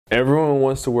Everyone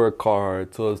wants to wear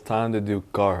Carhartt, so it's time to do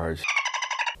Carhartt.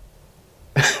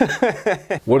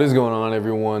 What is going on,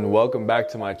 everyone? Welcome back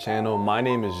to my channel. My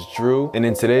name is Drew, and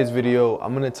in today's video,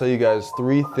 I'm gonna tell you guys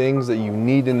 3 things that you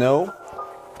need to know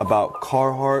about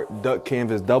Carhartt duck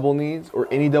canvas double knees, or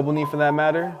any double knee for that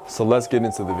matter. So let's get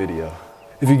into the video.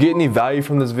 If you get any value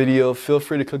from this video, feel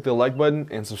free to click the like button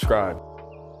and subscribe.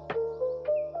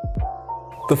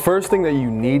 The first thing that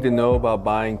you need to know about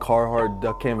buying Carhartt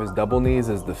duck canvas double knees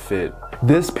is the fit.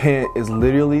 This pant is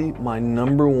literally my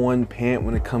 #1 pant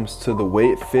when it comes to the way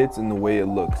it fits and the way it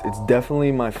looks. It's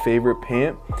definitely my favorite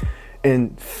pant,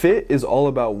 and fit is all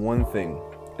about one thing.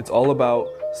 It's all about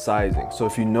sizing. So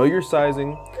if you know your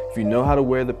sizing, if you know how to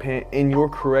wear the pant in your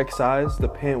correct size, the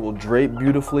pant will drape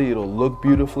beautifully, it'll look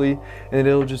beautifully, and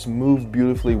it'll just move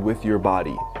beautifully with your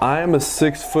body. I am a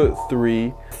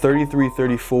 6'3",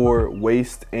 33-34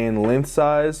 waist and length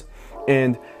size,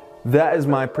 and that is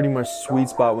my pretty much sweet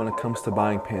spot when it comes to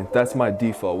buying pants. That's my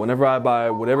default. Whenever I buy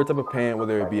whatever type of pant,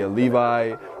 whether it be a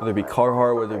Levi, whether it be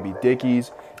Carhartt, whether it be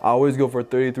Dickies, I always go for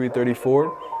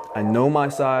 33-34. I know my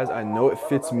size, I know it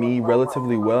fits me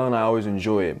relatively well, and I always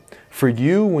enjoy it. For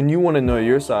you, when you want to know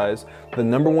your size, the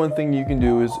 #1 thing you can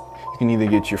do is you can either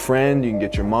get your friend, you can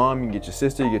get your mom, you can get your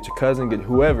sister, you get your cousin, get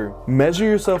whoever. Measure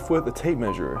yourself with a tape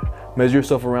measure. Measure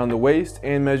yourself around the waist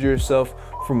and measure yourself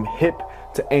from hip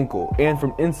to ankle and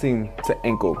from inseam to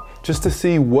ankle, just to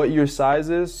see what your size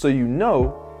is, so you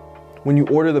know when you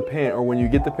order the pant or when you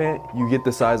get the pant, you get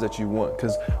the size that you want.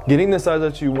 Because getting the size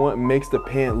that you want makes the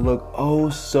pant look oh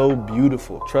so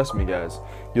beautiful. Trust me, guys.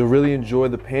 You'll really enjoy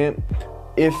the pant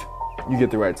if you get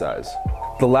the right size.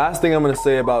 The last thing I'm gonna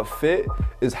say about fit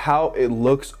is how it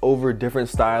looks over different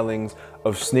stylings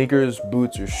of sneakers,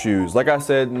 boots, or shoes. Like I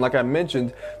said, and like I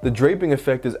mentioned, the draping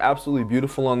effect is absolutely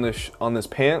beautiful on this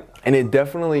pant, and it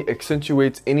definitely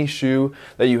accentuates any shoe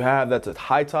that you have that's a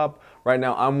high top. Right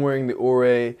now I'm wearing the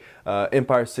Ouray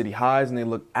Empire City Highs, and they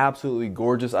look absolutely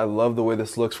gorgeous. I love the way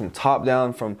this looks from top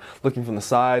down, from looking from the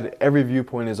side. Every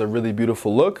viewpoint is a really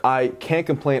beautiful look. I can't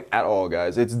complain at all,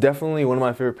 guys. It's definitely one of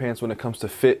my favorite pants when it comes to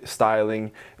fit,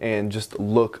 styling, and just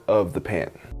look of the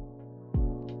pant.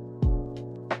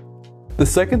 The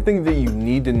second thing that you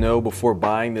need to know before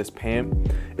buying this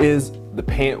pant is the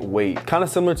pant weight. Kind of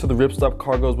similar to the ripstop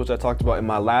cargos, which I talked about in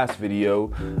my last video.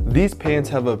 These pants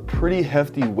have a pretty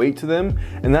hefty weight to them,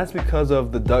 and that's because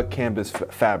of the duck canvas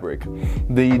fabric.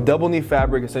 The double knee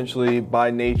fabric, essentially by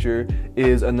nature,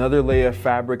 is another layer of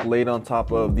fabric laid on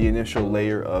top of the initial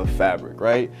layer of fabric,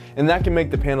 right? And that can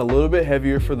make the pant a little bit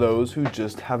heavier for those who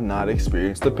just have not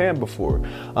experienced the pant before.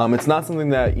 It's not something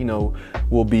that, you know,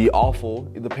 will be awful.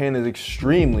 The pant is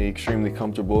extremely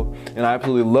comfortable, and I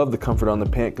absolutely love the comfort on the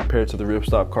pant compared to the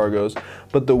ripstop cargos.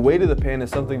 But the weight of the pant is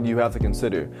something you have to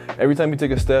consider. Every time you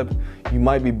take a step, you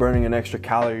might be burning an extra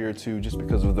calorie or two just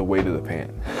because of the weight of the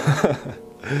pant.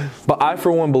 But I,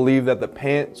 for one, believe that the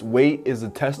pant's weight is a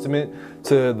testament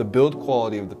to the build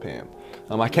quality of the pant.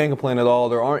 I can't complain at all.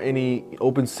 There aren't any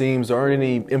open seams, there aren't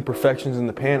any imperfections in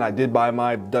the pant. I did buy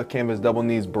my duck canvas double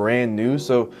knees brand new,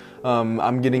 so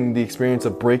I'm getting the experience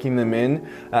of breaking them in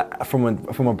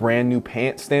from a brand new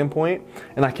pant standpoint,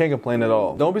 and I can't complain at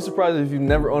all. Don't be surprised if you've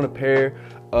never owned a pair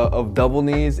of double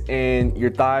knees and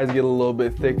your thighs get a little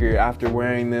bit thicker after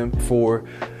wearing them for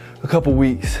a couple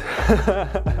weeks.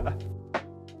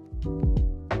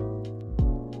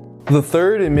 The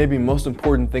third and maybe most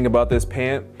important thing about this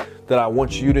pant that I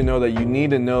want you to know, that you need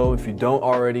to know if you don't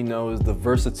already know, is the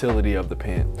versatility of the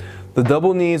pant. The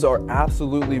double knees are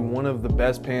absolutely one of the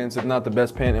best pants, if not the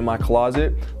best pant in my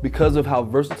closet, because of how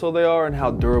versatile they are and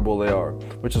how durable they are,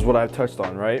 which is what I've touched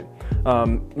on, right?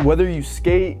 Whether you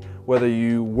skate, whether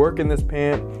you work in this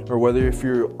pant, or whether if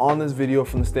you're on this video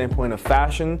from the standpoint of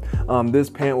fashion, this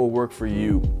pant will work for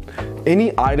you.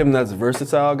 Any item that's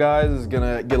versatile, guys, is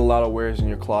gonna get a lot of wears in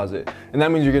your closet. And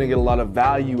that means you're gonna get a lot of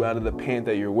value out of the pant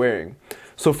that you're wearing.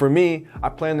 So for me, I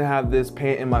plan to have this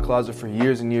pant in my closet for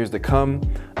years and years to come.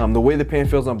 The way the pant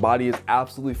feels on body is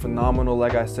absolutely phenomenal.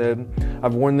 Like I said,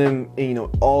 I've worn them, you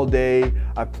know, all day.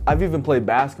 I've even played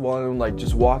basketball in them, like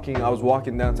just walking. I was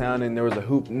walking downtown and there was a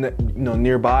hoop, you know,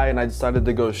 nearby, and I decided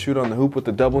to go shoot on the hoop with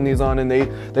the double knees on, and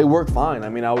they worked fine. I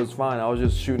mean, I was fine. I was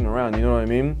just shooting around, you know what I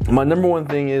mean? My #1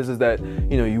 thing is that,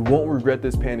 you know, you won't regret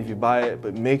this pant if you buy it,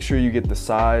 but make sure you get the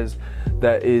size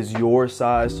that is your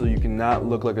size, so you cannot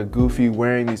look like a goofy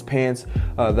wearing these pants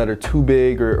that are too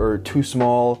big or too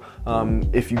small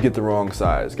if you get the wrong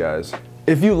size, guys.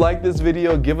 If you like this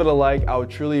video, give it a like. I would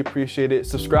truly appreciate it.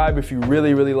 Subscribe if you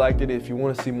really liked it, if you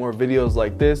want to see more videos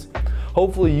like this.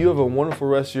 Hopefully you have a wonderful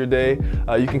rest of your day.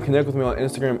 You can connect with me on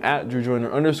Instagram at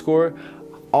DrewJoyner_.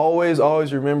 Always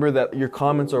remember that your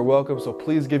comments are welcome, so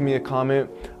please give me a comment.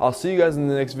 I'll see you guys in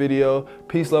the next video.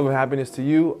 Peace, love, and happiness to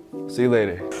you. See you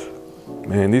later.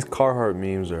 Man, these Carhartt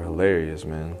memes are hilarious,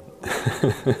 man.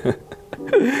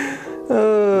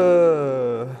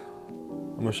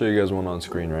 I'm gonna show you guys one on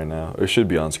screen right now. It should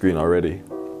be on screen already.